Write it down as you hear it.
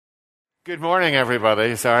Good morning,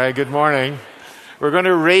 everybody. Good morning. We're going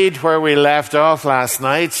to read where we left off last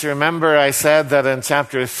night. Remember, I said that in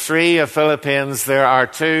chapter 3 of Philippians, there are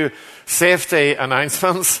two safety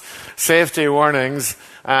announcements, safety warnings.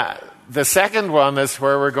 The second one is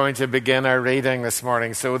where we're going to begin our reading this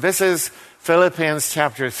morning. So this is Philippians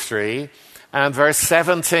chapter 3 and verse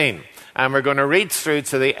 17. And we're going to read through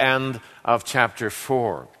to the end of chapter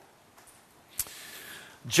 4.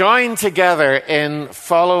 Join together in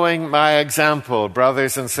following my example,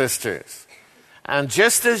 brothers and sisters. And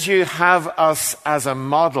just as you have us as a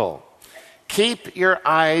model, keep your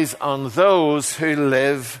eyes on those who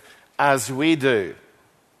live as we do.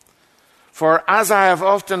 For as I have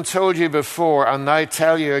often told you before, and now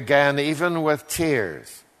tell you again, even with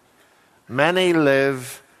tears, many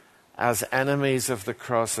live as enemies of the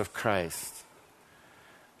cross of Christ.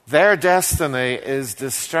 Their destiny is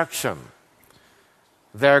destruction.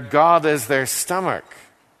 Their God is their stomach,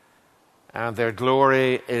 and their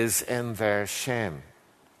glory is in their shame.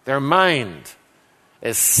 Their mind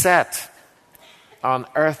is set on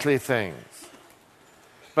earthly things.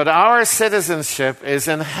 But our citizenship is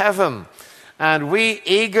in heaven, and we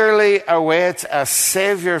eagerly await a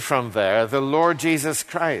Savior from there, the Lord Jesus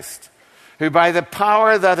Christ, who by the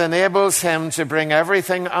power that enables him to bring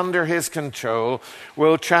everything under his control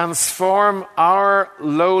will transform our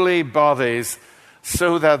lowly bodies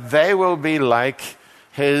so that they will be like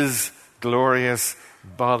his glorious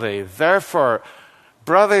body. Therefore,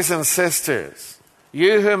 brothers and sisters,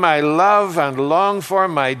 you whom I love and long for,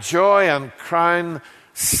 my joy and crown,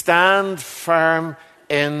 stand firm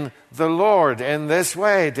in the Lord. In this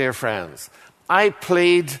way, dear friends, I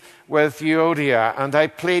plead with Euodia and I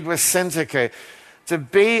plead with Syntyche to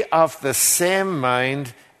be of the same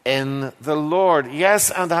mind in the Lord.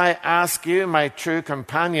 Yes, and I ask you, my true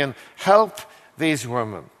companion, help these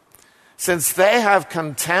women, since they have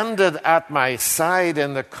contended at my side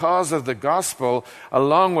in the cause of the gospel,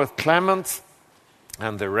 along with Clement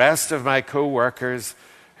and the rest of my co-workers,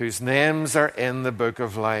 whose names are in the book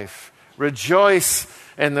of life. Rejoice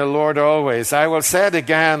in the Lord always. I will say it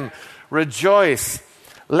again, rejoice.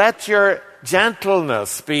 Let your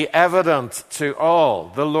gentleness be evident to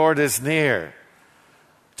all. The Lord is near.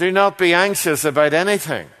 Do not be anxious about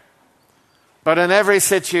anything, but in every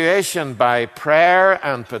situation, by prayer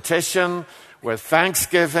and petition, with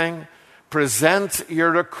thanksgiving, present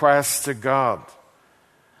your requests to God.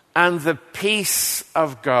 And the peace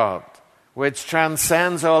of God, which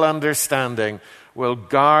transcends all understanding, will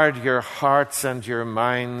guard your hearts and your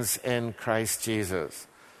minds in Christ Jesus.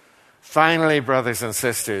 Finally, brothers and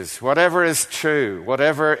sisters, whatever is true,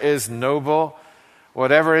 whatever is noble,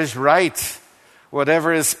 whatever is right,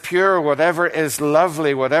 whatever is pure, whatever is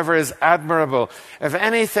lovely, whatever is admirable, if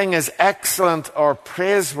anything is excellent or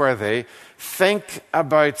praiseworthy, think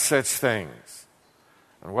about such things.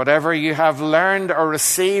 And whatever you have learned or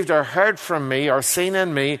received or heard from me or seen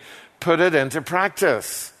in me, put it into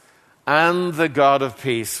practice, and the God of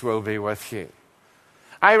peace will be with you.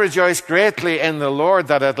 I rejoice greatly in the Lord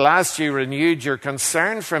that at last you renewed your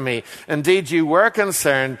concern for me. Indeed, you were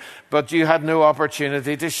concerned, but you had no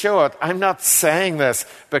opportunity to show it. I'm not saying this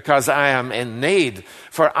because I am in need,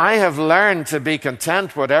 for I have learned to be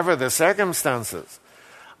content whatever the circumstances.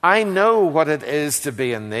 I know what it is to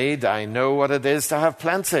be in need. I know what it is to have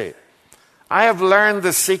plenty. I have learned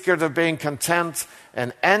the secret of being content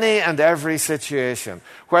in any and every situation,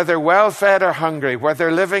 whether well-fed or hungry,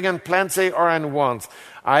 whether living in plenty or in want.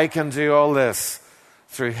 I can do all this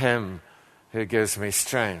through him who gives me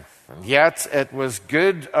strength. And yet it was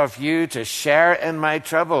good of you to share in my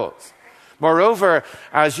troubles. Moreover,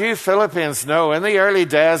 as you Philippians know, in the early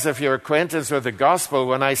days of your acquaintance with the gospel,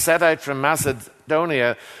 when I set out from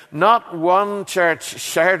Macedonia, not one church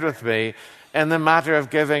shared with me in the matter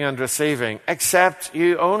of giving and receiving, except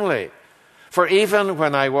you only. For even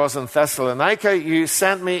when I was in Thessalonica, you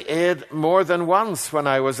sent me aid more than once when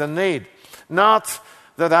I was in need. Not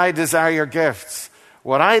that I desire your gifts.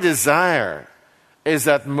 What I desire is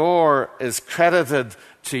that more is credited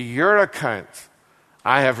to your account.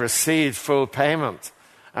 I have received full payment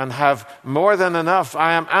and have more than enough.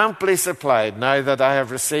 I am amply supplied now that I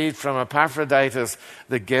have received from Epaphroditus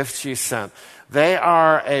the gifts you sent. They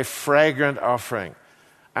are a fragrant offering,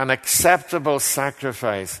 an acceptable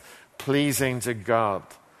sacrifice, pleasing to God.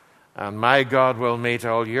 And my God will meet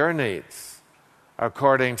all your needs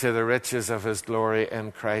according to the riches of his glory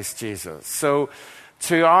in Christ Jesus. So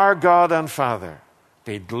to our God and Father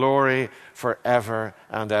be glory forever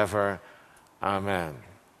and ever. Amen.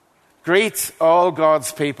 Greet all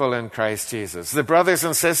God's people in Christ Jesus. The brothers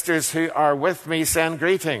and sisters who are with me send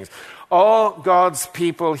greetings. All God's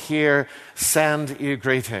people here send you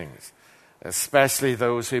greetings. especially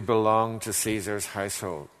those who belong to Caesar's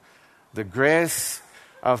household. The grace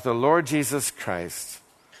of the Lord Jesus Christ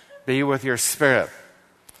be with your spirit.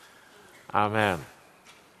 Amen.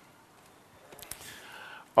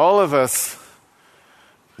 All of us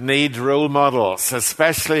need role models,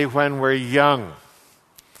 especially when we're young.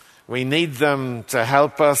 We need them to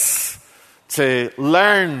help us to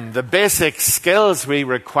learn the basic skills we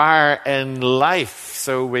require in life.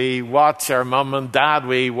 So we watch our mum and dad,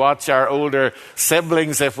 we watch our older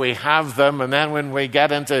siblings if we have them, and then when we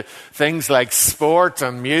get into things like sport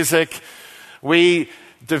and music, we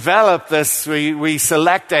develop this, we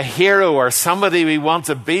select a hero or somebody we want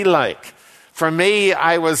to be like. For me,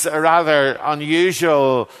 I was a rather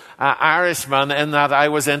unusual Irishman in that I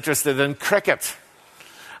was interested in cricket.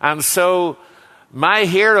 And so my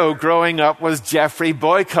hero growing up was Geoffrey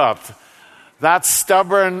Boycott, that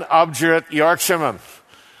stubborn, obdurate Yorkshireman.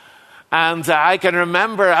 And I can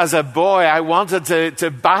remember as a boy, I wanted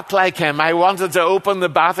to bat like him. I wanted to open the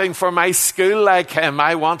batting for my school like him.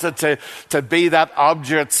 I wanted to be that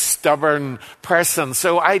obdurate, stubborn person.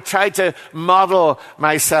 So I tried to model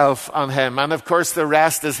myself on him. And of course, the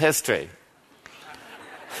rest is history.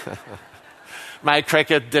 My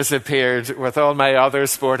cricket disappeared with all my other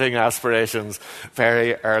sporting aspirations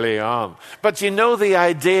very early on. But you know the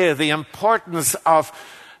idea, the importance of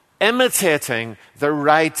imitating the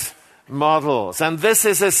right models. And this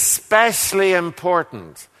is especially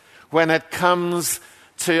important when it comes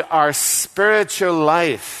to our spiritual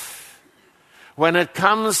life, when it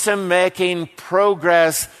comes to making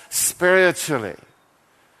progress spiritually.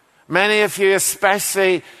 Many of you,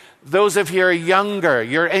 especially those of you who are younger,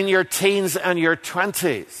 you're in your teens and your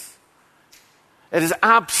 20s. It is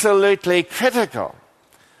absolutely critical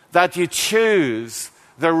that you choose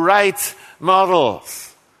the right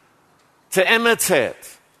models to imitate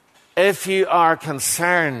if you are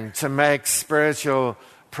concerned to make spiritual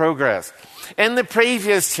progress. In the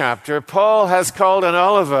previous chapter, Paul has called on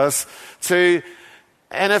all of us to,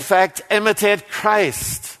 in effect, imitate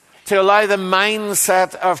Christ, to allow the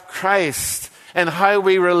mindset of Christ in how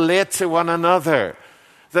we relate to one another.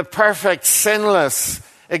 The perfect, sinless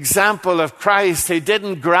example of Christ who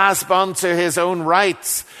didn't grasp onto his own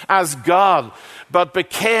rights as God, but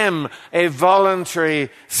became a voluntary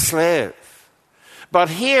slave. But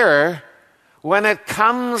here, when it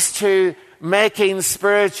comes to making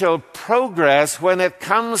spiritual progress, when it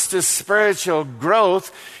comes to spiritual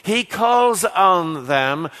growth, he calls on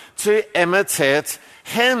them to imitate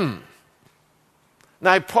him.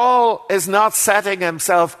 Now, Paul is not setting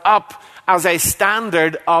himself up as a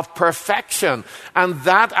standard of perfection, and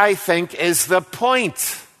that, I think, is the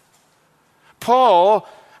point. Paul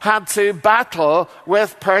had to battle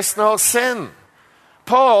with personal sin.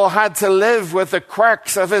 Paul had to live with the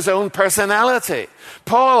quirks of his own personality.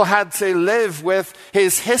 Paul had to live with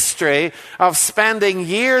his history of spending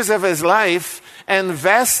years of his life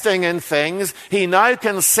investing in things he now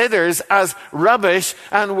considers as rubbish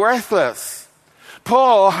and worthless.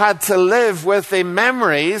 Paul had to live with the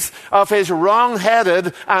memories of his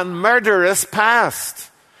wrong-headed and murderous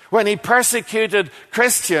past when he persecuted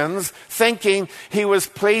Christians thinking he was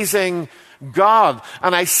pleasing God.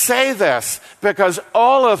 And I say this because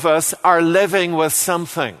all of us are living with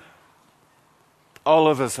something. All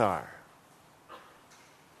of us are.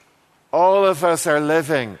 All of us are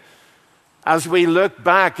living. As we look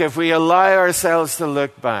back, if we allow ourselves to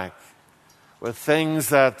look back with things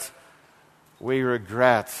that we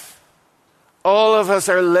regret. All of us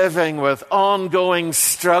are living with ongoing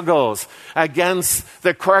struggles against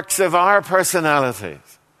the quirks of our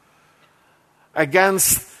personalities,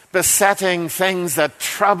 against besetting things that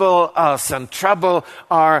trouble us and trouble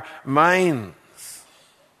our minds.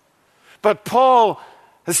 But Paul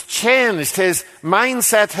has changed. His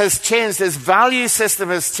mindset has changed. His value system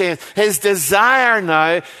has changed. His desire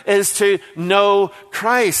now is to know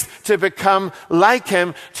Christ, to become like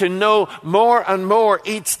him, to know more and more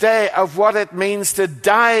each day of what it means to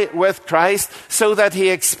die with Christ so that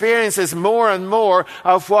he experiences more and more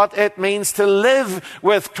of what it means to live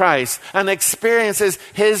with Christ and experiences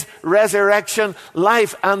his resurrection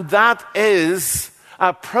life. And that is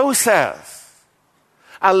a process,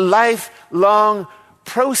 a lifelong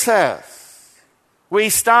process. We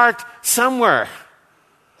start somewhere.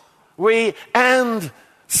 We end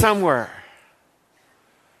somewhere.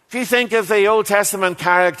 If you think of the Old Testament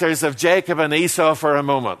characters of Jacob and Esau for a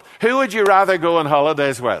moment, who would you rather go on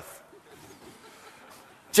holidays with?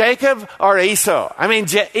 Jacob or Esau? I mean,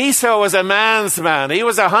 Esau was a man's man. He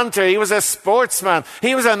was a hunter. He was a sportsman.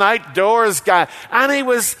 He was an outdoors guy. And he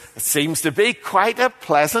was, it seems to be, quite a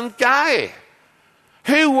pleasant guy.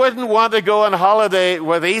 Who wouldn't want to go on holiday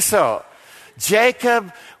with Esau?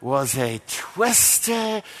 Jacob was a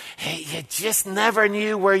twister. You just never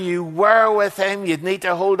knew where you were with him. You'd need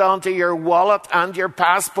to hold on to your wallet and your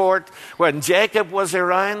passport when Jacob was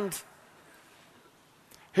around.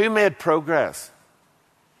 Who made progress?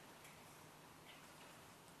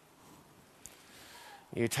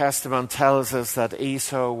 New Testament tells us that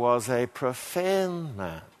Esau was a profane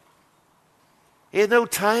man. He had no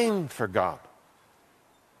time for God.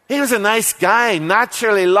 He was a nice guy,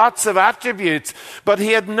 naturally lots of attributes, but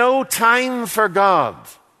he had no time for God.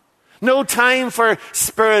 No time for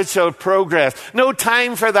spiritual progress. No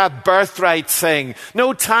time for that birthright thing.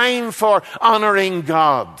 No time for honoring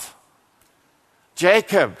God.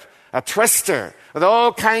 Jacob, a twister with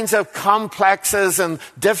all kinds of complexes and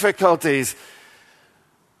difficulties.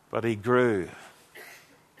 But he grew.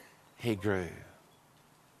 He grew.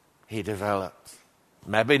 He developed.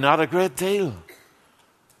 Maybe not a great deal,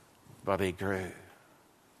 but he grew.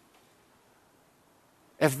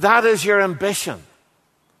 If that is your ambition,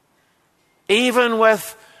 even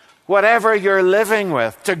with whatever you're living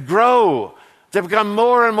with, to grow, to become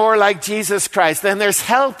more and more like Jesus Christ, then there's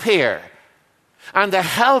help here. And the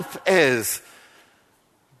help is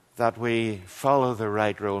that we follow the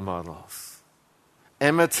right role models.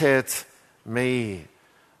 Imitate me,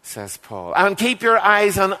 says Paul. And keep your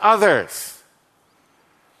eyes on others.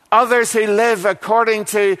 Others who live according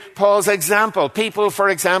to Paul's example. People, for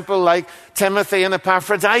example, like Timothy and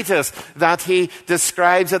Epaphroditus that he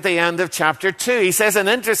describes at the end of chapter 2. He says an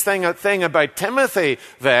interesting thing about Timothy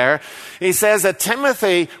there. He says that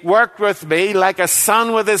Timothy worked with me like a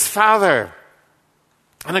son with his father.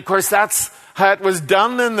 And of course, that's how it was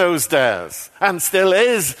done in those days, and still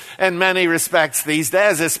is in many respects these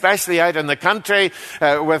days, especially out in the country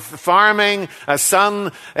with farming. A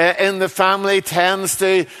son in the family tends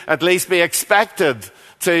to at least be expected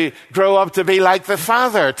to grow up to be like the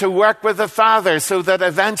father, to work with the father, so that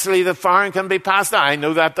eventually the farm can be passed on. I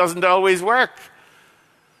know that doesn't always work.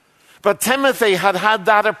 But Timothy had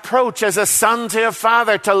that approach as a son to a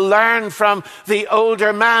father, to learn from the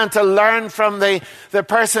older man, to learn from the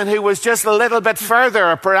person who was just a little bit further,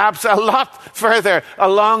 or perhaps a lot further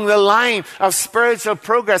along the line of spiritual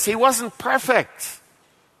progress. He wasn't perfect,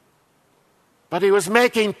 but he was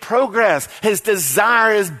making progress. His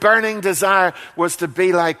desire, his burning desire, was to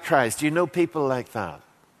be like Christ. You know people like that.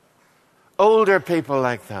 Older people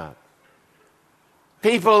like that.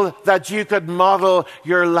 People that you could model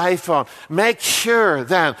your life on. Make sure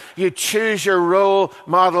then you choose your role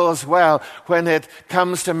model as well when it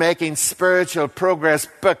comes to making spiritual progress,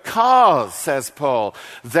 because, says Paul,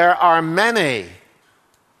 there are many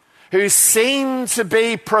who seem to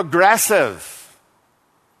be progressive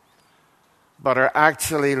but are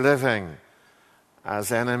actually living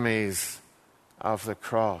as enemies of the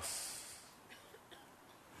cross.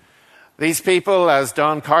 These people, as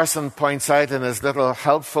Don Carson points out in his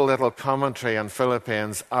helpful little commentary on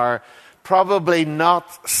Philippians, are probably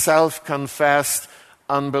not self-confessed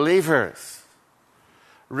unbelievers.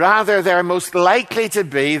 Rather, they're most likely to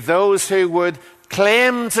be those who would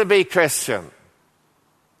claim to be Christian.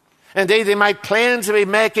 Indeed, they might claim to be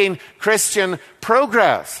making Christian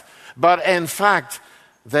progress, but in fact,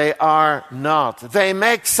 they are not. They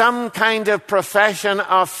make some kind of profession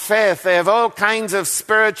of faith. They have all kinds of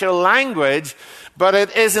spiritual language, but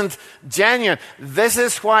it isn't genuine. This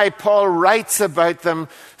is why Paul writes about them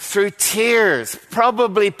through tears,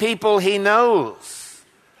 probably people he knows,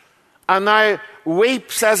 and now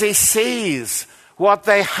weeps as he sees what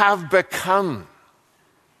they have become.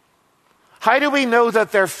 How do we know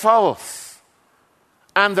that they're false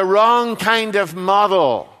and the wrong kind of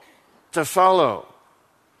model to follow?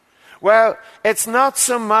 Well, it's not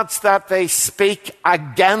so much that they speak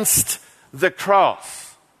against the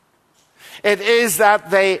cross. It is that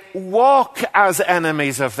they walk as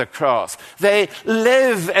enemies of the cross. They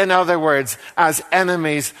live, in other words, as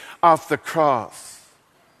enemies of the cross.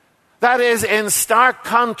 That is in stark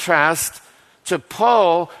contrast to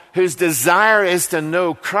Paul, whose desire is to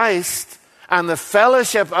know Christ and the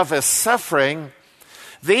fellowship of his suffering.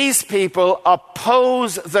 These people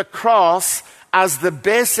oppose the cross as the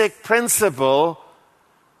basic principle,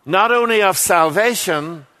 not only of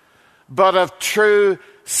salvation, but of true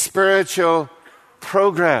spiritual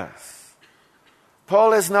progress.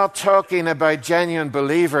 Paul is not talking about genuine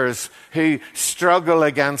believers who struggle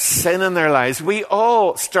against sin in their lives. We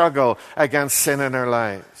all struggle against sin in our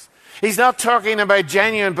lives. He's not talking about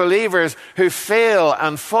genuine believers who fail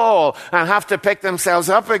and fall and have to pick themselves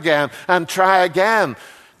up again and try again.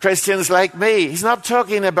 Christians like me. He's not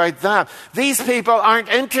talking about that. These people aren't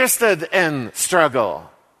interested in struggle.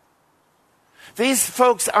 These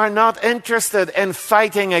folks are not interested in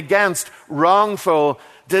fighting against wrongful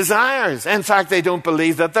desires. In fact, they don't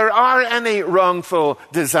believe that there are any wrongful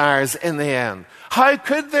desires in the end. How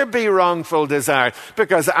could there be wrongful desires?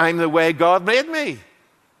 Because I'm the way God made me.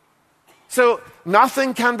 So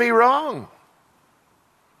nothing can be wrong.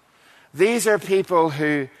 These are people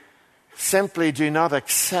who simply do not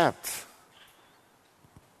accept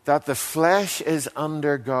that the flesh is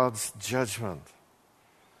under God's judgment.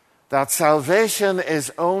 That salvation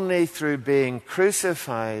is only through being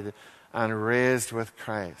crucified and raised with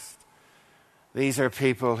Christ. These are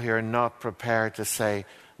people who are not prepared to say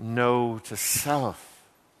no to self.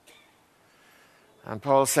 And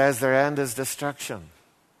Paul says their end is destruction.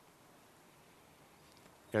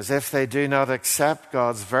 Because if they do not accept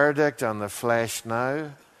God's verdict on the flesh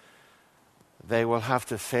now, they will have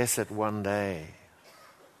to face it one day.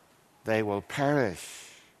 They will perish.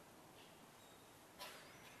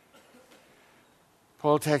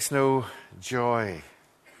 Paul takes no joy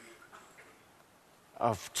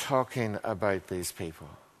of talking about these people.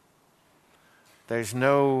 There's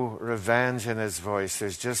no revenge in his voice.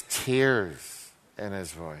 There's just tears in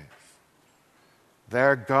his voice.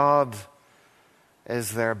 Their God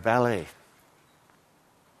is their belly,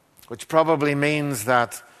 which probably means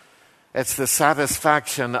that it's the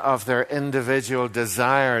satisfaction of their individual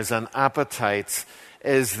desires and appetites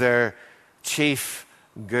is their chief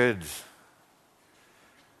good.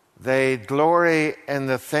 They glory in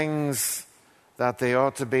the things that they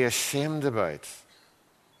ought to be ashamed about.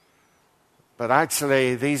 But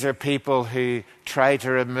actually, these are people who try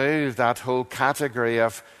to remove that whole category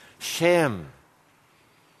of shame.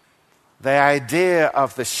 The idea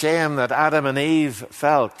of the shame that Adam and Eve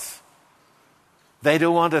felt. They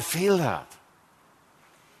don't want to feel that.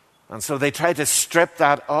 And so they try to strip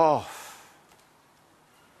that off.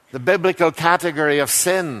 The biblical category of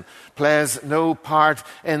sin plays no part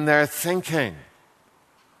in their thinking.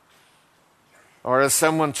 Or as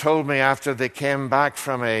someone told me after they came back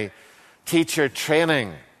from a teacher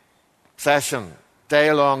training session,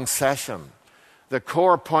 day-long session, the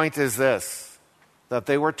core point is this, that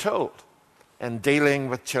they were told in dealing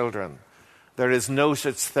with children, there is no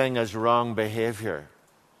such thing as wrong behavior,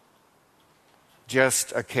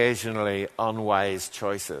 just occasionally unwise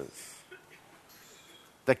choices.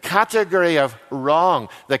 The category of wrong,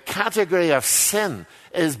 the category of sin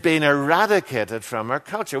is being eradicated from our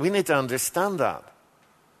culture. We need to understand that.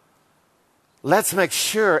 Let's make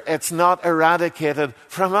sure it's not eradicated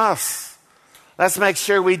from us. Let's make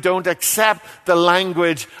sure we don't accept the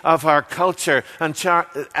language of our culture and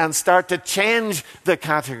start to change the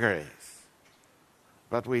categories.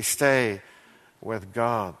 But we stay with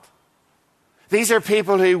God. These are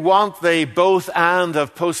people who want the both and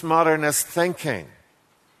of postmodernist thinking.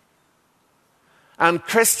 And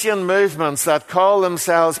Christian movements that call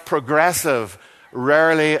themselves progressive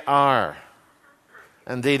rarely are.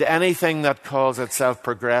 Indeed, anything that calls itself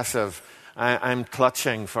progressive, I'm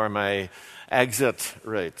clutching for my exit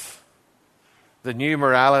route. The new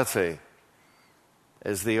morality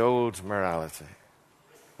is the old morality.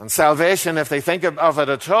 And salvation, if they think of it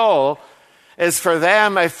at all, is for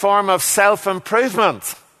them a form of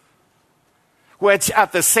self-improvement, which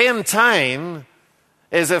at the same time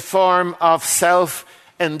is a form of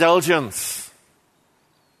self-indulgence.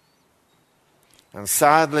 And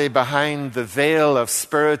sadly, behind the veil of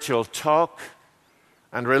spiritual talk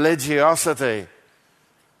and religiosity,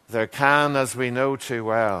 there can, as we know too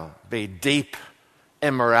well, be deep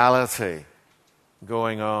immorality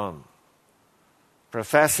going on.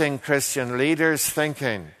 Professing Christian leaders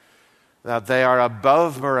thinking that they are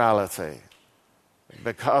above morality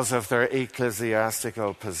because of their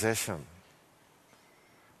ecclesiastical position.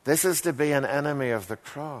 This is to be an enemy of the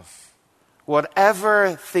cross.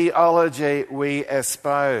 Whatever theology we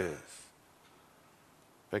espouse,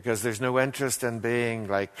 because there's no interest in being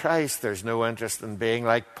like Christ, there's no interest in being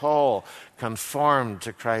like Paul, conformed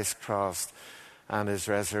to Christ's cross and his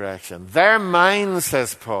resurrection. Their minds,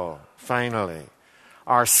 says Paul, finally,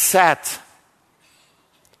 are set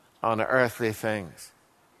on earthly things.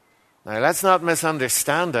 Now, let's not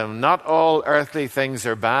misunderstand him. Not all earthly things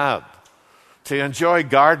are bad. To enjoy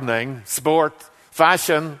gardening, sport,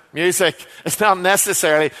 fashion, music, it's not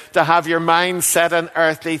necessarily to have your mind set on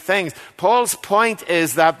earthly things. Paul's point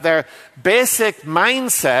is that their basic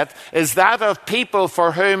mindset is that of people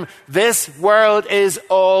for whom this world is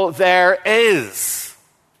all there is.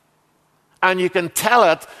 And you can tell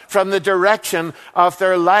it from the direction of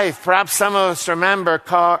their life. Perhaps some of us remember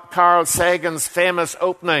Carl Sagan's famous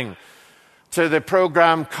opening to the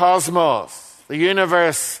program Cosmos. The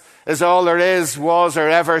universe is all there is, was, or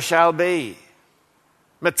ever shall be.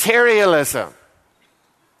 Materialism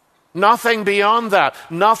Nothing beyond that.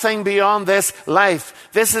 Nothing beyond this life.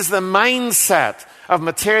 This is the mindset of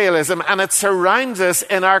materialism, and it surrounds us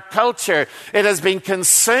in our culture. It has been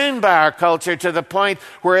consumed by our culture to the point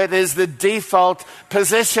where it is the default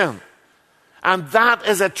position. And that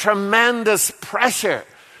is a tremendous pressure.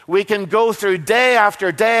 We can go through day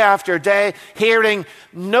after day after day hearing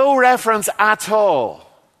no reference at all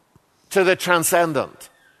to the transcendent.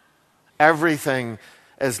 Everything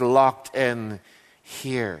is locked in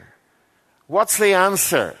here. What's the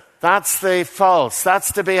answer? That's the false.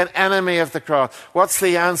 That's to be an enemy of the cross. What's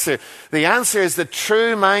the answer? The answer is the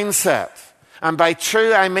true mindset. And by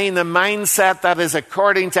true, I mean the mindset that is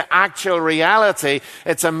according to actual reality.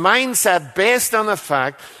 It's a mindset based on the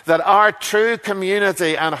fact that our true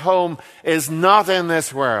community and home is not in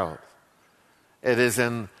this world. It is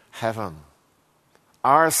in heaven.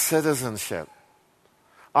 Our citizenship,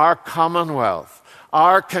 our commonwealth,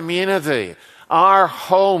 our community, our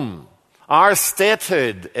home, our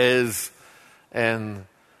statehood is in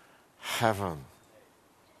heaven.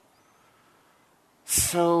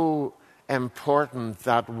 So important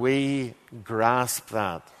that we grasp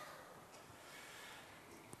that,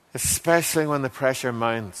 especially when the pressure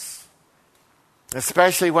mounts,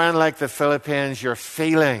 especially when, like the Philippines, you're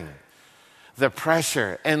feeling the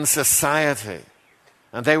pressure in society,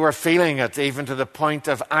 and they were feeling it even to the point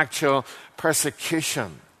of actual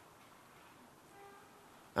persecution.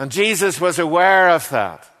 And Jesus was aware of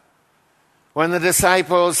that. When the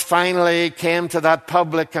disciples finally came to that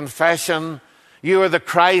public confession, "You are the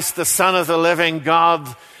Christ, the Son of the living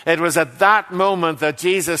God," it was at that moment that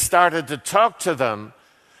Jesus started to talk to them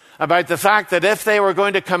about the fact that if they were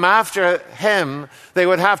going to come after him, they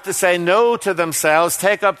would have to say no to themselves,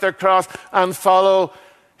 take up their cross, and follow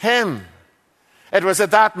him. It was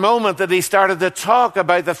at that moment that he started to talk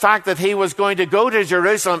about the fact that he was going to go to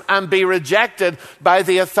Jerusalem and be rejected by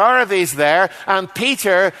the authorities there. And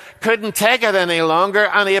Peter couldn't take it any longer,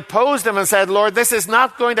 and he opposed him and said, "Lord, this is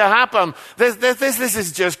not going to happen. This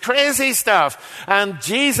is just crazy stuff." And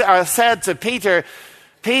Jesus said to Peter,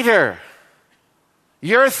 "Peter,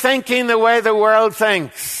 you're thinking the way the world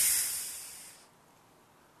thinks,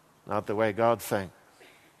 not the way God thinks."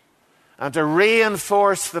 And to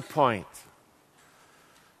reinforce the point,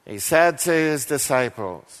 he said to his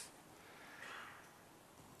disciples,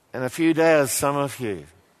 "In a few days, some of you,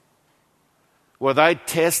 without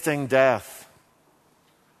tasting death,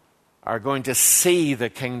 are going to see the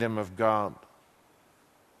kingdom of God."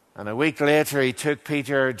 And a week later, he took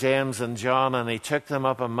Peter, James, and John, and he took them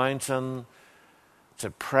up a mountain to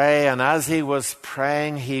pray. And as he was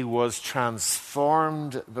praying, he was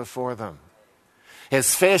transformed before them.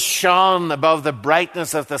 His face shone above the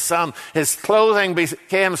brightness of the sun. His clothing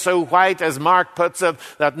became so white, as Mark puts it,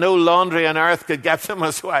 that no laundry on earth could get them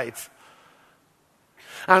as white.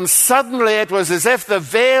 And suddenly it was as if the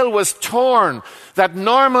veil was torn that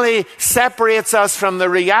normally separates us from the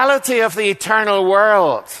reality of the eternal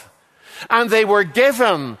world. And they were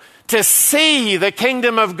given to see the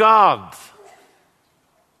kingdom of God.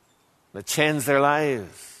 It changed their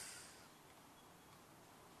lives.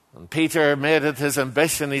 And Peter made it his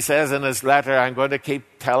ambition, he says in his letter, "I'm going to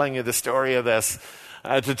keep telling you the story of this,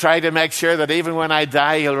 to try to make sure that even when I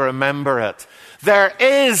die, you'll remember it." There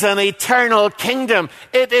is an eternal kingdom.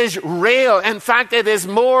 It is real. In fact, it is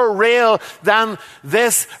more real than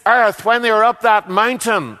this earth. When they were up that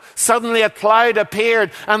mountain, suddenly a cloud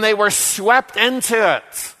appeared and they were swept into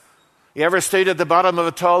it. You ever stood at the bottom of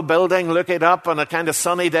a tall building looking up on a kind of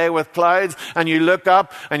sunny day with clouds, and you look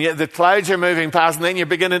up and the clouds are moving past, and then you're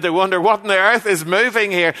beginning to wonder what on the earth is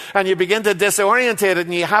moving here, and you begin to disorientate it,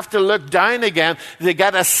 and you have to look down again to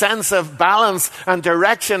get a sense of balance and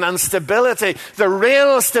direction and stability. The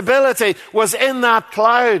real stability was in that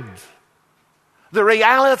cloud. The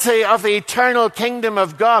reality of the eternal kingdom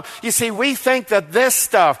of God. You see, we think that this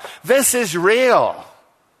is real.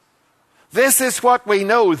 This is what we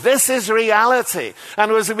know. This is reality.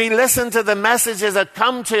 And as we listen to the messages that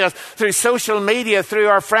come to us through social media, through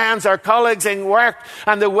our friends, our colleagues in work,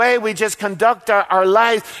 and the way we just conduct our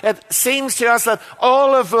lives, it seems to us that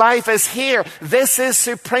all of life is here. This is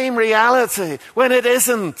supreme reality, when it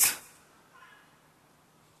isn't.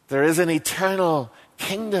 There is an eternal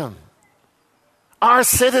kingdom. Our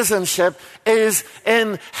citizenship is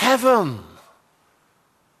in heaven.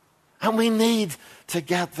 And we need to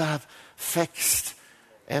get that fixed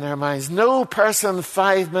in our minds. No person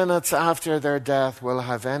 5 minutes after their death will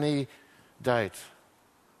have any doubt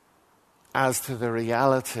as to the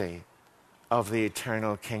reality of the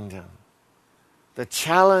eternal kingdom. The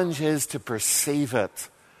challenge is to perceive it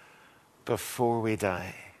before we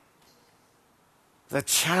die. The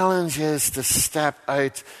challenge is to step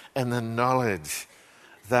out in the knowledge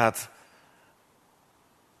that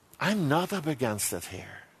I'm not up against it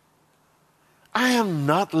here. I am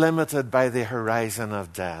not limited by the horizon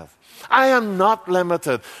of death. I am not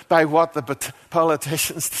limited by what the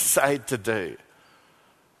politicians decide to do.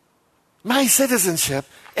 My citizenship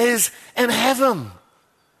is in heaven.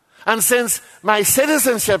 And since my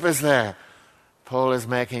citizenship is there, Paul is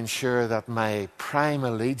making sure that my prime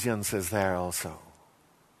allegiance is there also.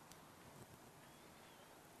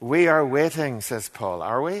 We are waiting, says Paul.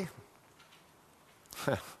 Are we?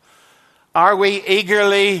 Are we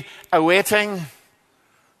eagerly awaiting?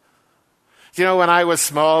 You know, when I was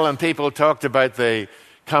small and people talked about the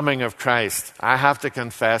coming of Christ, I have to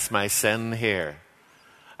confess my sin here.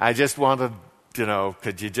 I just wanted,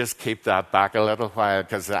 could you just keep that back a little while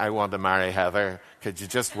because I want to marry Heather. Could you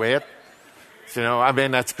just wait?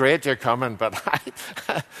 That's great you're coming, but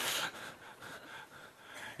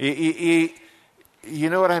you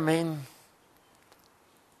know what I mean?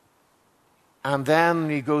 And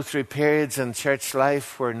then you go through periods in church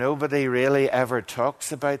life where nobody really ever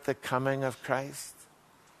talks about the coming of Christ.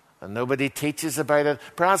 And nobody teaches about it.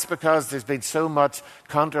 Perhaps because there's been so much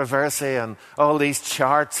controversy and all these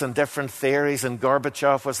charts and different theories, and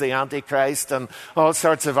Gorbachev was the Antichrist and all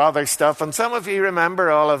sorts of other stuff. And some of you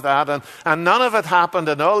remember all of that. And none of it happened.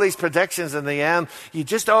 And all these predictions in the end, you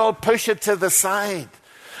just all push it to the side.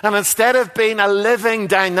 And instead of being a living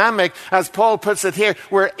dynamic, as Paul puts it here,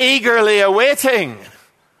 we're eagerly awaiting.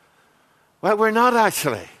 Well, we're not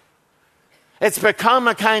actually. It's become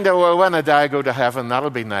a kind of, well, when I die, I go to heaven. That'll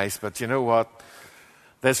be nice. But you know what?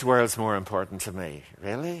 This world's more important to me.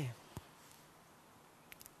 Really?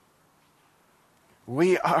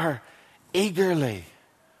 We are eagerly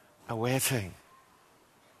awaiting.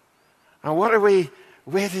 And what are we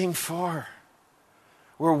waiting for?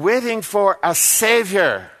 We're waiting for a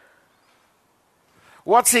Savior.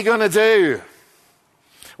 What's he going to do?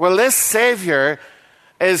 Well, this Savior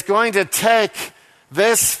is going to take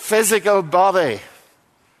this physical body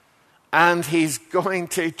and he's going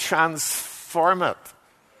to transform it.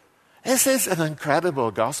 This is an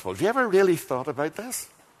incredible gospel. Have you ever really thought about this?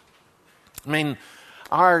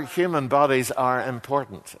 Our human bodies are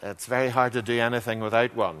important. It's very hard to do anything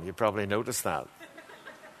without one. You probably noticed that.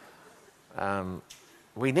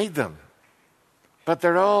 We need them. But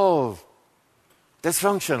they're all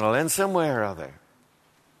dysfunctional in some way or other.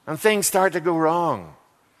 And things start to go wrong.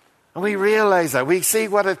 And we realize that. We see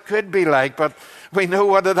what it could be like, but we know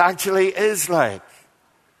what it actually is like.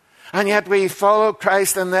 And yet we follow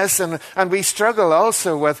Christ in this, and we struggle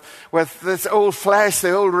also with this old flesh,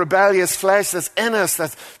 the old rebellious flesh that's in us,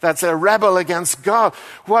 that's a rebel against God.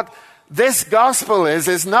 What this gospel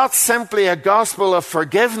is not simply a gospel of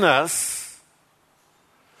forgiveness,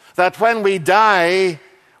 that when we die,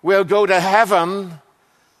 we'll go to heaven.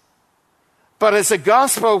 But it's a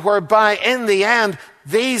gospel whereby, in the end,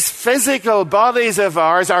 these physical bodies of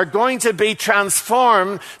ours are going to be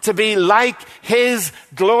transformed to be like his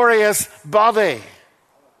glorious body.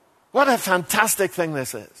 What a fantastic thing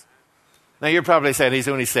this is. Now, you're probably saying he's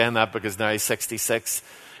only saying that because now he's 66.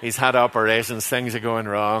 He's had operations. Things are going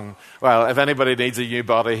wrong. Well, if anybody needs a new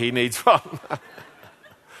body, he needs one.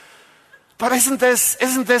 But isn't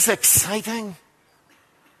this exciting?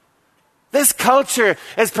 This culture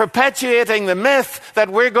is perpetuating the myth that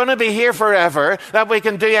we're going to be here forever, that we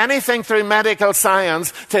can do anything through medical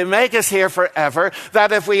science to make us here forever,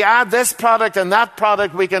 that if we add this product and that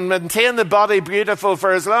product, we can maintain the body beautiful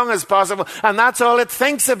for as long as possible, and that's all it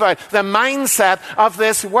thinks about. The mindset of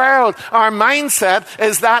this world. Our mindset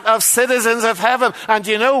is that of citizens of heaven. And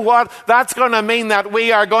you know what? That's going to mean that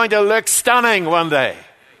we are going to look stunning one day.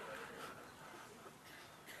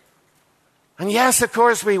 And yes, of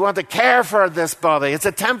course, we want to care for this body. It's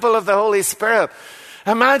a temple of the Holy Spirit.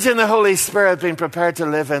 Imagine the Holy Spirit being prepared to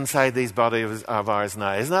live inside these bodies of ours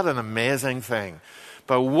now. Isn't that an amazing thing?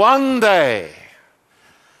 But one day,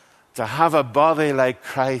 to have a body like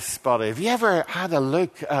Christ's body. Have you ever had a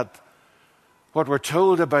look at what we're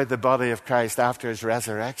told about the body of Christ after his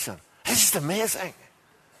resurrection? It's just amazing.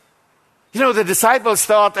 The disciples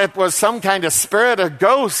thought it was some kind of spirit or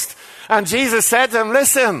ghost. And Jesus said to them,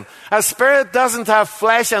 listen, a spirit doesn't have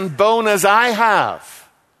flesh and bone as I have.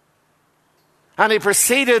 And he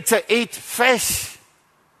proceeded to eat fish.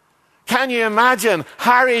 Can you imagine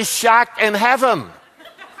Harry's shack in heaven?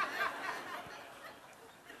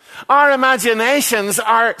 Our imaginations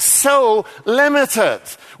are so limited.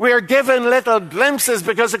 We are given little glimpses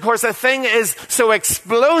because, of course, the thing is so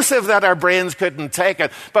explosive that our brains couldn't take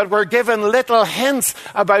it. But we're given little hints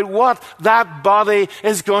about what that body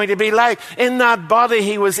is going to be like. In that body,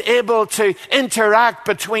 he was able to interact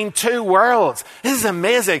between two worlds. This is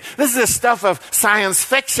amazing. This is the stuff of science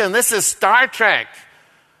fiction. This is Star Trek.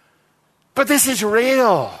 But this is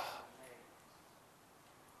real.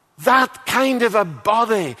 That kind of a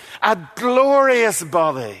body, a glorious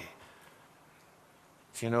body.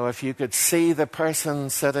 You know, if you could see the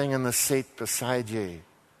person sitting in the seat beside you,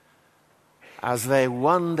 as they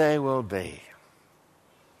one day will be,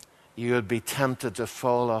 you would be tempted to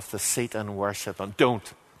fall off the seat and worship them.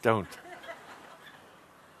 Don't.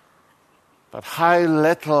 But how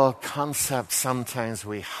little concept sometimes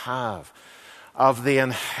we have of the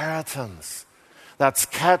inheritance that's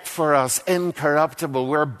kept for us incorruptible.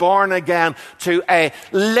 We're born again to a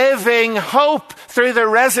living hope through the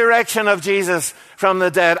resurrection of Jesus from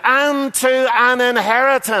the dead and to an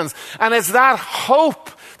inheritance. And it's that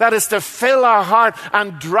hope that is to fill our heart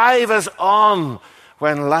and drive us on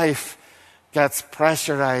when life gets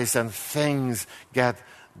pressurized and things get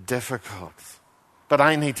difficult. But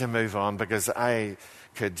I need to move on because I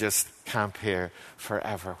could just camp here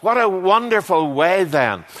forever. What a wonderful way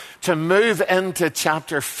then to move into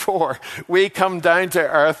chapter 4. We come down to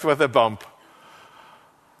earth with a bump.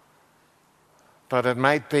 But it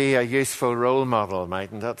might be a useful role model,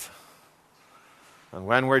 mightn't it? And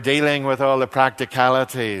when we're dealing with all the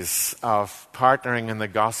practicalities of partnering in the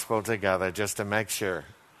gospel together, just to make sure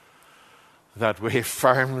that we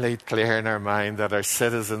firmly clear in our mind that our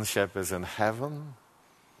citizenship is in heaven.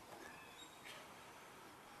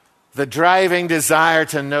 The driving desire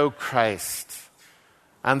to know Christ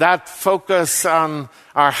and that focus on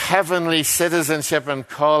our heavenly citizenship and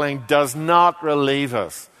calling does not relieve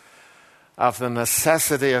us of the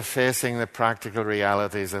necessity of facing the practical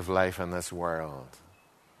realities of life in this world.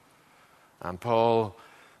 And Paul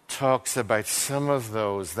talks about some of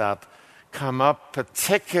those that come up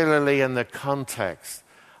particularly in the context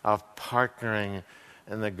of partnering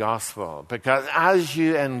in the gospel. Because as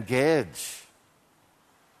you engage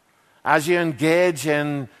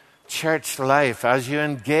in church life, as you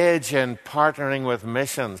engage in partnering with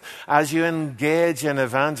missions, as you engage in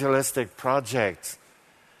evangelistic projects,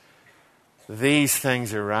 these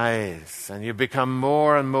things arise and you become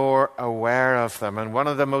more and more aware of them. And one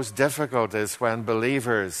of the most difficult is when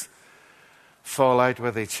believers fall out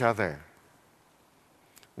with each other.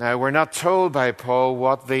 Now, we're not told by Paul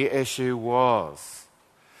what the issue was.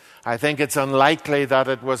 I think it's unlikely that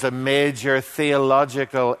it was a major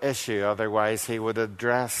theological issue, otherwise he would have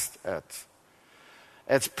addressed it.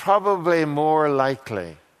 It's probably more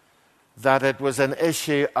likely that it was an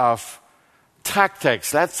issue of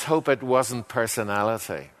tactics. Let's hope it wasn't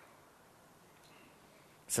personality.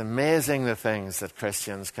 It's amazing the things that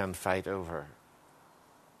Christians can fight over.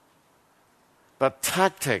 But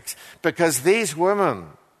tactics, because these women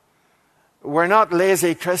were not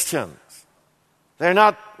lazy Christians. They're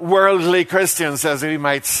not worldly Christians, as we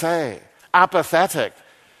might say, apathetic.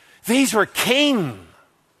 These were keen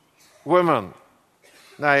women.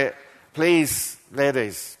 Now, please,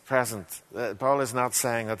 ladies present, Paul is not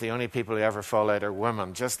saying that the only people who ever fall out are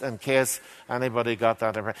women, just in case anybody got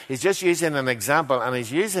that impression. He's just using an example, and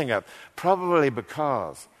he's using it probably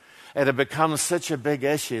because it had become such a big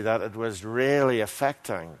issue that it was really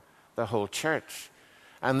affecting the whole church.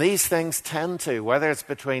 And these things tend to, whether it's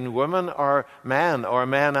between women or men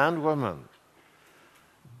and women,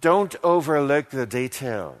 don't overlook the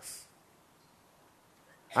details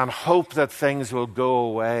and hope that things will go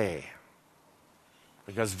away,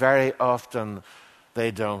 because very often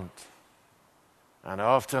they don't. And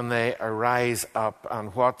often they arise up,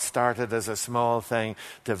 and what started as a small thing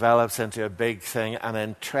develops into a big thing, and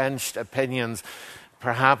entrenched opinions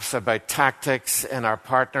perhaps about tactics in our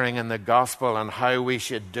partnering in the gospel and how we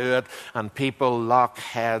should do it, and people lock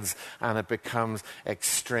heads and it becomes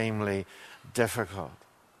extremely difficult.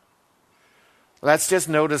 Let's just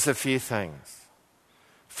notice a few things.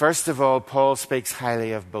 First of all, Paul speaks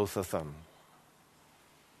highly of both of them.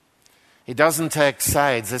 He doesn't take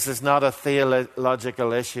sides. This is not a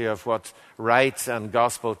theological issue of what's right and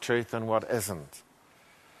gospel truth and what isn't.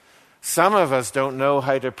 Some of us don't know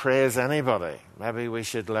how to praise anybody. Maybe we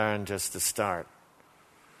should learn just to start.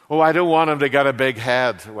 Oh, I don't want him to get a big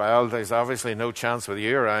head. Well, there's obviously no chance with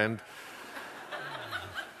you around.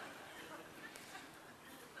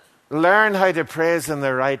 Learn how to praise in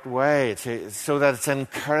the right way so that it's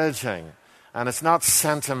encouraging and it's not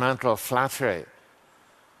sentimental flattery.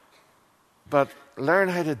 but learn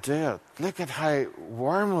how to do it. Look at how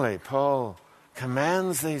warmly Paul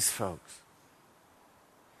commends these folks.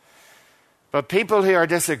 But people who are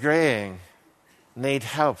disagreeing need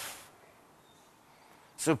help.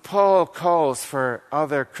 So Paul calls for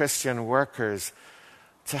other Christian workers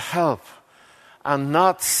to help and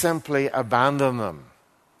not simply abandon them.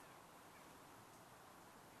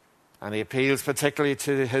 And he appeals particularly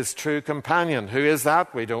to his true companion. Who is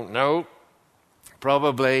that? We don't know.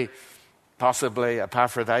 Probably, possibly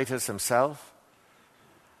Epaphroditus himself.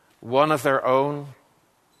 One of their own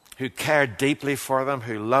who cared deeply for them,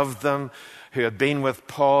 who loved them, who had been with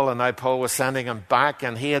Paul, and now Paul was sending him back,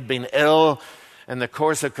 and he had been ill in the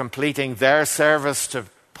course of completing their service to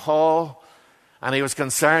Paul, and he was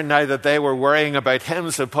concerned now that they were worrying about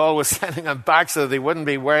him, so Paul was sending him back so that they wouldn't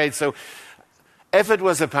be worried. So if it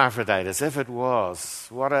was Epaphroditus, if it was,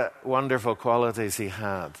 what a wonderful qualities he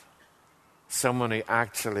had. Someone who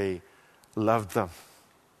actually loved them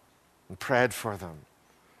and prayed for them.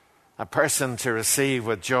 A person to receive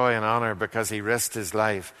with joy and honor because he risked his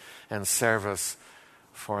life in service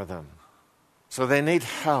for them. So they need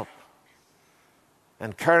help.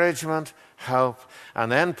 Encouragement, help.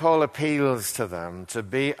 And then Paul appeals to them to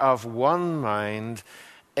be of one mind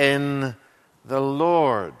in the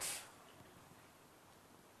Lord.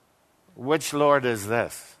 Which Lord is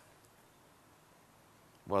this?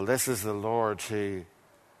 Well, this is the Lord who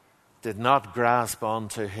did not grasp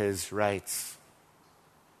onto his rights.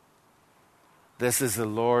 This is the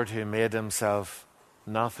Lord who made himself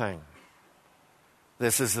nothing.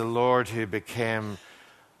 This is the Lord who became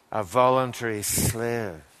a voluntary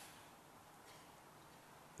slave.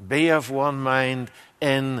 Be of one mind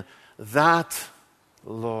in that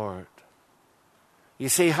Lord. You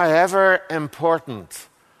see, however important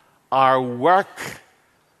our work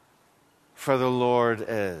for the Lord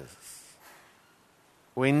is,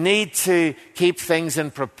 we need to keep things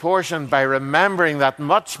in proportion by remembering that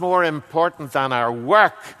much more important than our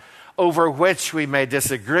work, over which we may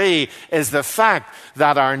disagree, is the fact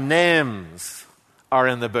that our names are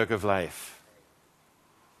in the book of life.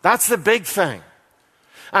 That's the big thing.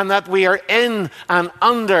 And that we are in and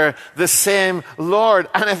under the same Lord.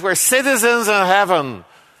 And if we're citizens of heaven,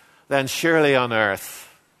 then surely on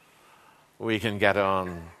earth we can get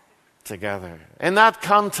on together. In that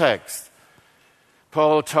context,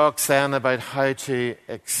 Paul talks then about how to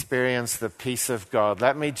experience the peace of God.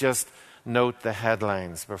 Let me just note the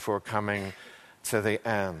headlines before coming to the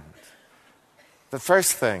end. The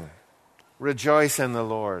first thing, rejoice in the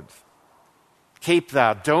Lord. Keep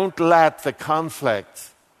that. Don't let the conflict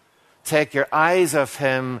take your eyes off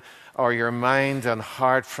him or your mind and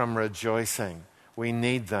heart from rejoicing. We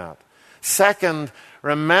need that. Second,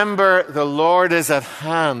 remember the Lord is at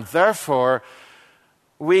hand. Therefore,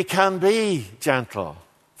 we can be gentle.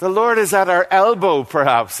 The Lord is at our elbow,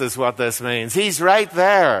 perhaps, is what this means. He's right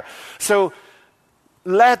there. So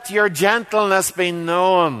let your gentleness be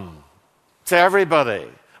known to everybody.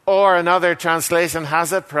 Or another translation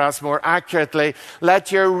has it, perhaps more accurately,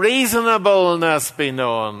 let your reasonableness be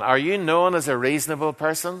known. Are you known as a reasonable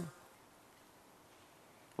person?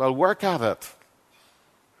 Well, work at it.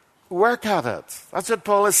 Work at it. That's what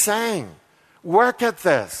Paul is saying. Work at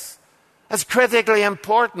this. It's critically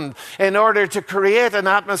important in order to create an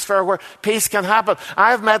atmosphere where peace can happen.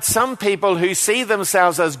 I've met some people who see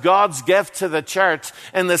themselves as God's gift to the church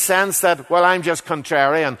in the sense that, well, I'm just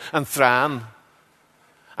contrarian and thran.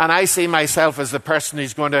 And I see myself as the person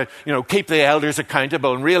who's going to, keep the elders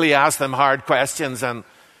accountable and really ask them hard questions. And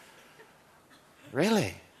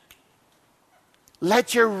really,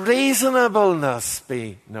 let your reasonableness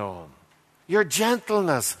be known. Your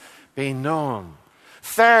gentleness be known.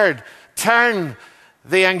 Third, turn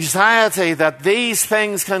the anxiety that these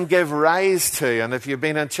things can give rise to. And if you've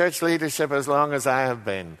been in church leadership as long as I have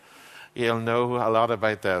been, you'll know a lot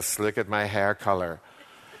about this. Look at my hair color.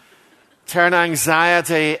 Turn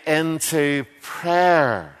anxiety into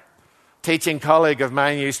prayer. Teaching colleague of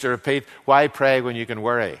mine used to repeat, why pray when you can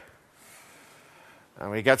worry? And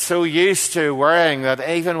we get so used to worrying that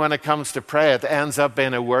even when it comes to pray, it ends up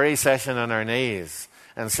being a worry session on our knees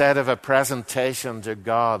instead of a presentation to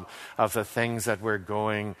God of the things that we're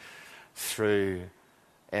going through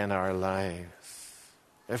in our lives.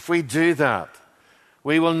 If we do that,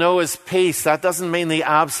 we will know his peace. That doesn't mean the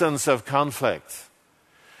absence of conflict.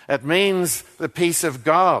 It means the peace of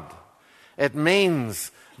God. It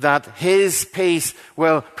means that his peace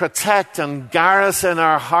will protect and garrison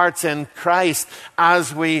our hearts in Christ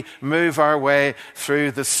as we move our way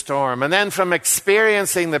through the storm. And then from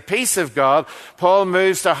experiencing the peace of God, Paul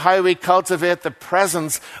moves to how we cultivate the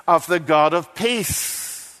presence of the God of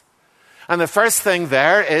peace. And the first thing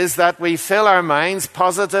there is that we fill our minds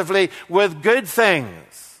positively with good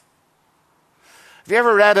things. Have you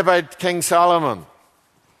ever read about King Solomon?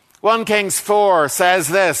 1 Kings 4 says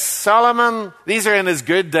this, Solomon, these are in his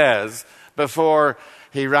good days, before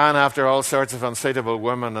he ran after all sorts of unsuitable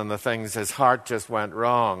women and the things, his heart just went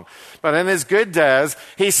wrong. But in his good days,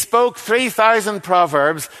 he spoke 3,000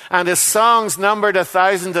 proverbs and his songs numbered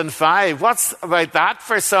 1,005. What's about that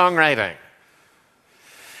for songwriting?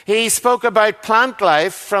 He spoke about plant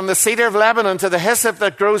life from the cedar of Lebanon to the hyssop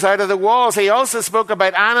that grows out of the walls. He also spoke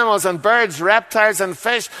about animals and birds, reptiles and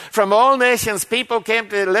fish. From all nations, people came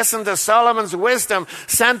to listen to Solomon's wisdom,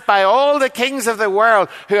 sent by all the kings of the world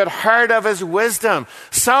who had heard of his wisdom.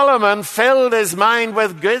 Solomon filled his mind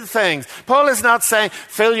with good things. Paul is not saying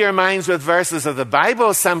fill your minds with verses of the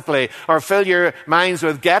Bible simply, or fill your minds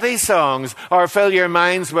with Getty songs, or fill your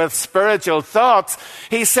minds with spiritual thoughts.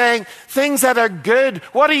 He's saying things that are good.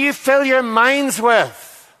 What do you fill your minds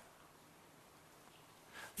with?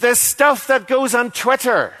 The stuff that goes on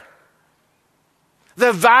Twitter.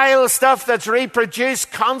 The vile stuff that's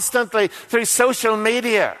reproduced constantly through social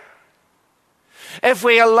media. If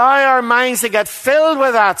we allow our minds to get filled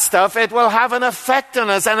with that stuff, it will have an effect on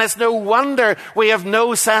us. And it's no wonder we have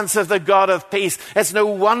no sense of the God of peace. It's no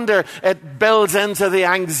wonder it builds into the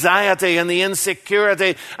anxiety and the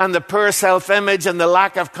insecurity and the poor self-image and the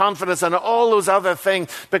lack of confidence and all those other things,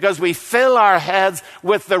 because we fill our heads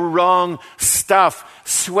with the wrong stuff.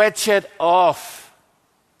 Switch it off.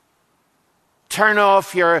 Turn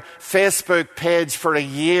off your Facebook page for a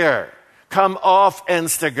year. Come off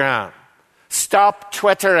Instagram. Stop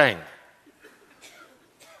Twittering.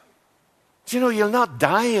 Do you know you'll not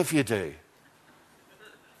die if you do?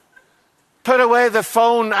 Put away the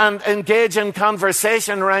phone and engage in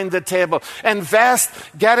conversation around the table. Invest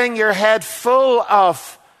getting your head full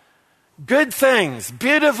of good things,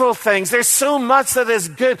 beautiful things. There's so much that is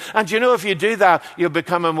good. And you know, if you do that, you'll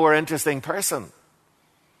become a more interesting person.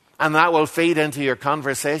 And that will feed into your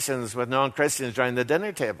conversations with non-Christians around the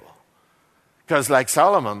dinner table. Because like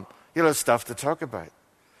Solomon, you'll have stuff to talk about.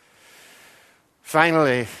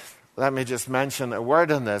 Finally, let me just mention a word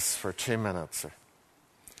on this for 2 minutes.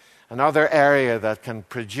 Another area that can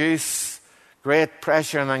produce great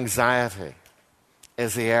pressure and anxiety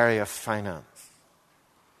is the area of finance.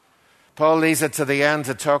 Paul leaves it to the end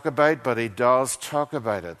to talk about, but he does talk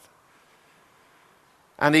about it.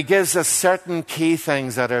 And he gives us certain key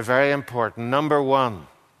things that are very important. Number 1,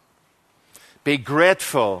 be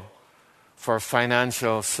grateful for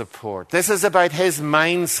financial support. This is about his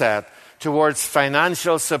mindset towards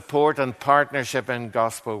financial support and partnership in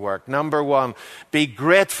gospel work. Number 1, be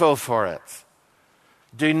grateful for it.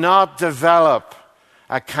 Do not develop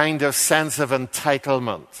a kind of sense of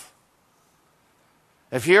entitlement.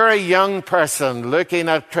 If you're a young person looking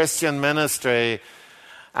at Christian ministry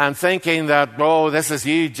and thinking that, oh, this is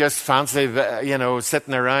you just fancy,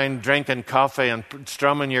 sitting around drinking coffee and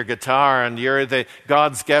strumming your guitar, and you're the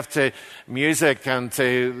God's gift to music and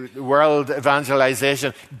to world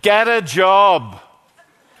evangelization. Get a job.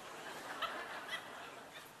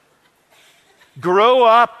 Grow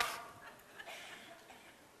up.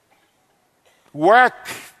 Work.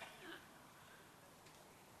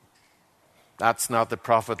 That's not the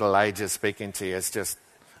prophet Elijah speaking to you.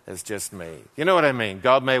 It's just me. You know what I mean?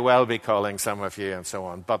 God may well be calling some of you and so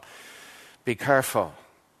on. But be careful.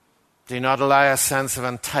 Do not allow a sense of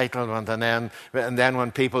entitlement. And then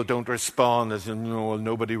when people don't respond, as well,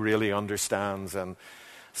 nobody really understands and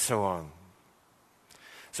so on.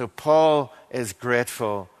 So Paul is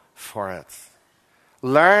grateful for it.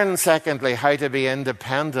 Learn, secondly, how to be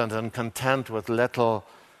independent and content with little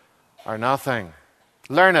or nothing.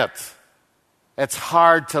 Learn it. It's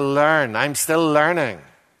hard to learn. I'm still learning.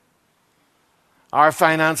 Our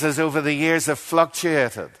finances over the years have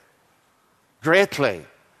fluctuated greatly,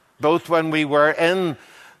 both when we were in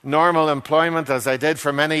normal employment, as I did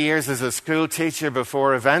for many years as a school teacher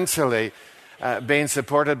before eventually being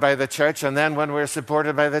supported by the church, and then when we were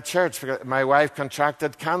supported by the church. My wife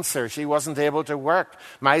contracted cancer. She wasn't able to work.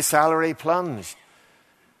 My salary plunged.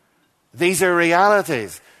 These are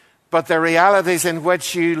realities, but they're realities in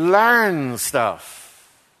which you learn stuff.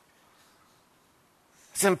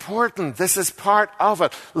 It's important. This is part of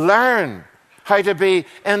it. Learn how to be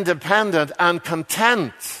independent and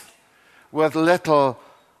content with little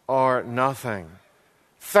or nothing.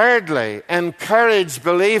 Thirdly, encourage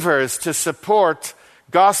believers to support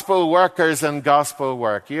gospel workers and gospel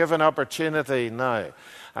work. You have an opportunity now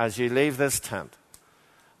as you leave this tent.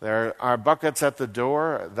 There are buckets at the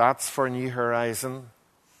door. That's for New Horizon,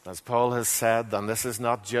 as Paul has said, and this is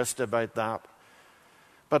not just about that.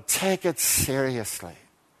 But take it seriously.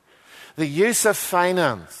 The use of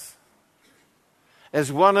finance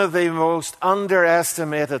is one of the most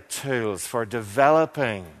underestimated tools for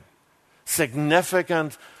developing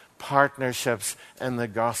significant partnerships in the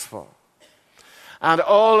gospel. And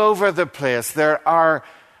all over the place, there are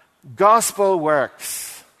gospel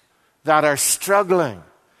works that are struggling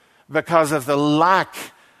because of the lack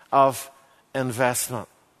of investment.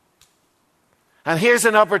 And here's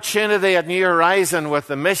an opportunity at New Horizon with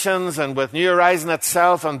the missions and with New Horizon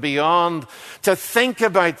itself and beyond to think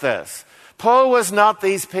about this. Paul was not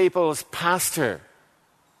these people's pastor.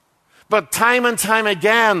 But time and time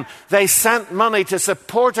again, they sent money to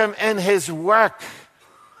support him in his work.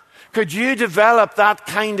 Could you develop that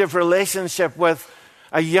kind of relationship with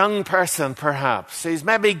a young person, perhaps, who's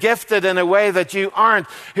maybe gifted in a way that you aren't,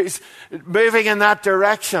 who's moving in that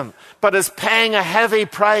direction, but is paying a heavy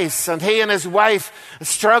price, and he and his wife are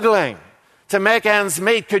struggling to make ends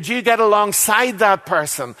meet? Could you get alongside that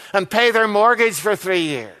person and pay their mortgage for 3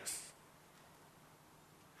 years?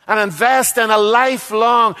 And invest in a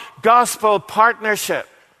lifelong gospel partnership.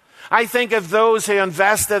 I think of those who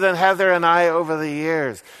invested in Heather and I over the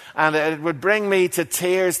years, and it would bring me to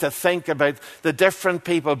tears to think about the different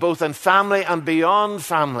people, both in family and beyond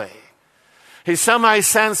family, who somehow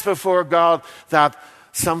sensed before God that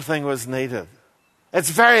something was needed. It's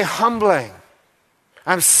very humbling.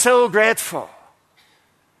 I'm so grateful.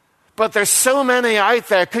 But there's so many out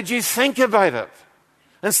there. Could you think about it?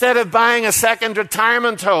 Instead of buying a second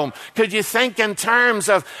retirement home, could you think in terms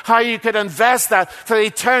of how you could invest that for the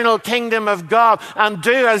eternal kingdom of God and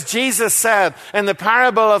do as Jesus said in the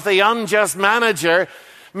parable of the unjust manager,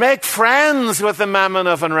 make friends with the mammon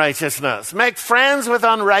of unrighteousness. Make friends with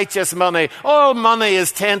unrighteous money. All money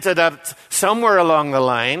is tainted at somewhere along the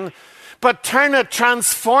line, but turn it,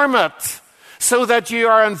 transform it, so that you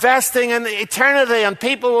are investing in eternity, and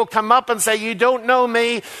people will come up and say, you don't know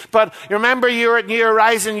me, but remember you were at New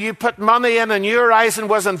Horizon, you put money in, and New Horizon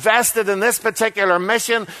was invested in this particular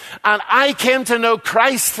mission, and I came to know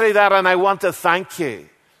Christ through that, and I want to thank you.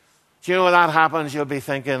 Do you know when that happens, you'll be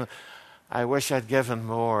thinking, I wish I'd given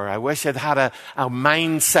more. I wish I'd had a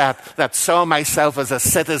mindset that saw myself as a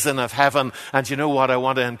citizen of heaven, and you know what, I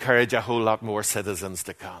want to encourage a whole lot more citizens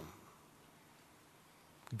to come.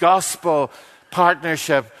 Gospel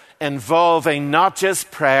partnership involving not just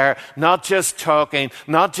prayer, not just talking,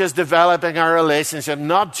 not just developing our relationship,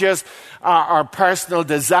 not just our personal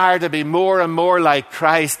desire to be more and more like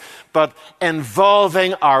Christ, but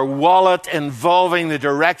involving our wallet, involving the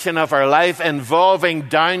direction of our life, involving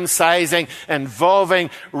downsizing, involving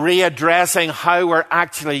readdressing how we're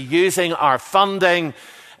actually using our funding,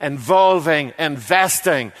 involving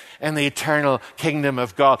investing in the eternal kingdom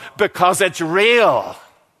of God, because it's real.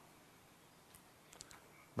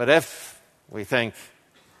 But if we think,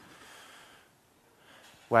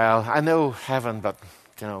 well, I know heaven, but,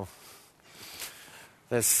 you know,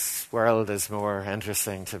 this world is more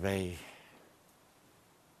interesting to me,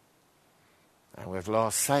 and we've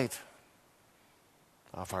lost sight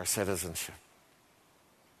of our citizenship.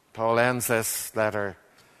 Paul ends this letter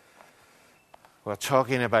with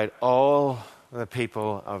talking about all the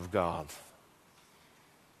people of God.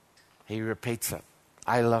 He repeats it.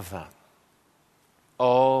 I love that.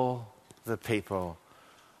 All the people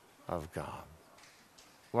of God.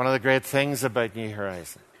 One of the great things about New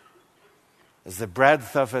Horizon is the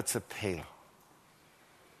breadth of its appeal.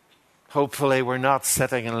 Hopefully we're not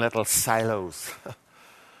sitting in little silos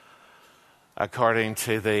according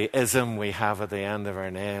to the ism we have at the end of our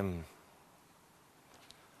name.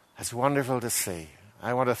 It's wonderful to see.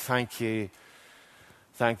 I want to thank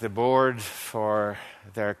the board for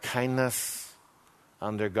their kindness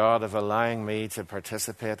under God of allowing me to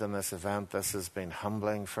participate in this event. This has been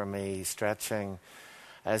humbling for me, stretching.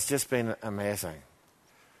 It's just been amazing.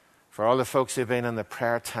 For all the folks who've been in the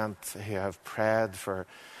prayer tent, who have prayed for,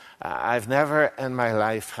 I've never in my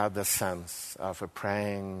life had the sense of a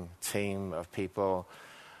praying team of people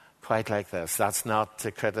quite like this. That's not to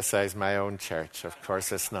criticize my own church. Of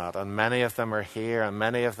course it's not. And many of them are here, and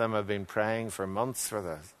many of them have been praying for months for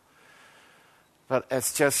this. But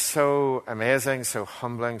it's just so amazing, so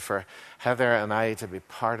humbling for Heather and I to be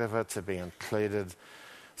part of it, to be included.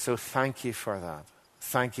 So thank you for that.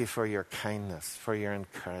 Thank you for your kindness, for your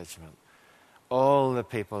encouragement. All the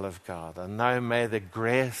people of God. And now may the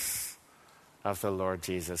grace of the Lord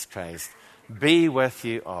Jesus Christ be with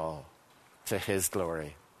you all, to his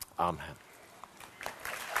glory. Amen.